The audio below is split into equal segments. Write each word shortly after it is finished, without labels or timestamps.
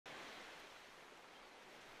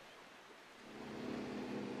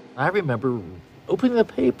I remember opening the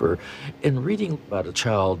paper and reading about a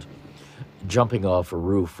child jumping off a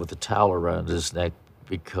roof with a towel around his neck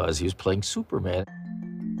because he was playing Superman.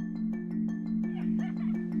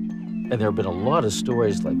 And there have been a lot of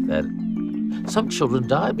stories like that. Some children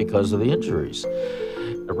died because of the injuries.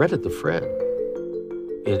 I read it to Fred.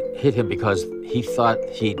 It hit him because he thought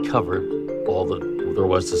he'd covered all that there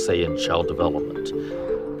was to say in child development.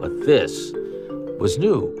 But this was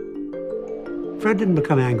new. Fred didn't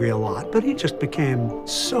become angry a lot, but he just became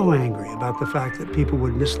so angry about the fact that people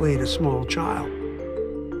would mislead a small child.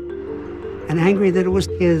 And angry that it was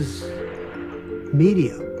his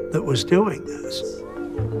media that was doing this.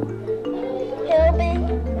 He'll be,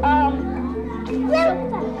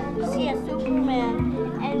 see a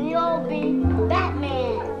Superman, and you'll be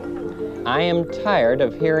Batman. I am tired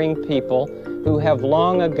of hearing people who have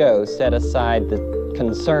long ago set aside the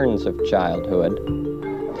concerns of childhood,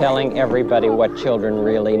 telling everybody what children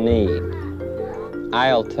really need.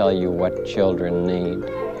 I'll tell you what children need.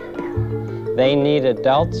 They need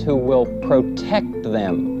adults who will protect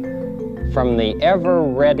them from the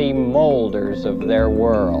ever-ready molders of their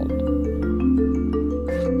world.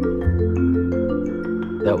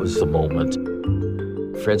 That was the moment.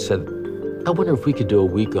 Fred said, I wonder if we could do a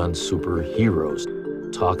week on superheroes,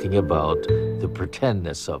 talking about the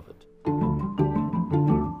pretendness of it.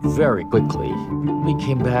 Very quickly, we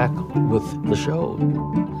came back with the show.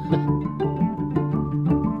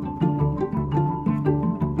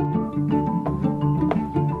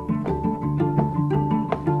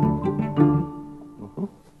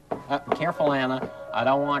 Careful, Anna. I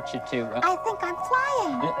don't want you to. I think I'm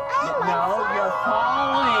flying. You're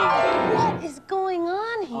falling. What is going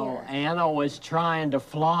on here? Oh, Anna was trying to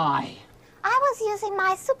fly. I was using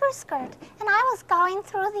my super skirt, and I was going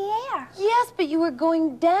through the air. Yes, but you were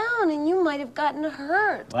going down, and you might have gotten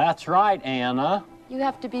hurt. That's right, Anna. You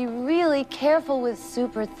have to be really careful with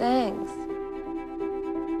super things.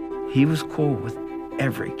 He was cool with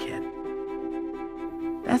every kid.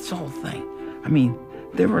 That's the whole thing. I mean,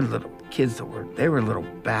 there were little kids they were little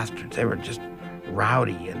bastards. They were just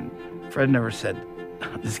rowdy, and Fred never said,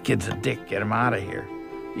 this kid's a dick, get him out of here.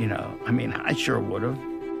 You know, I mean, I sure would have.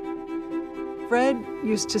 Fred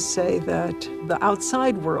used to say that the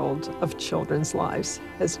outside world of children's lives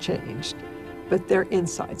has changed, but their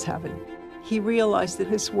insides haven't. He realized that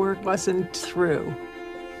his work wasn't through.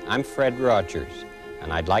 I'm Fred Rogers,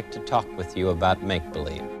 and I'd like to talk with you about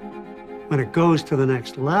make-believe. When it goes to the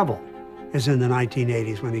next level is in the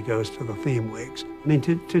 1980s when he goes to the theme weeks. I mean,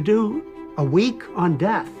 to do a week on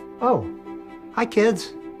death. Oh, hi,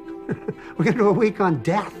 kids. We're going to do a week on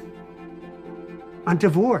death, on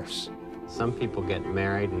divorce. Some people get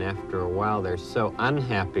married, and after a while, they're so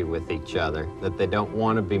unhappy with each other that they don't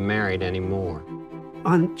want to be married anymore.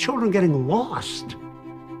 On children getting lost.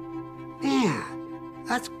 Man,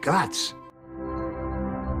 that's guts.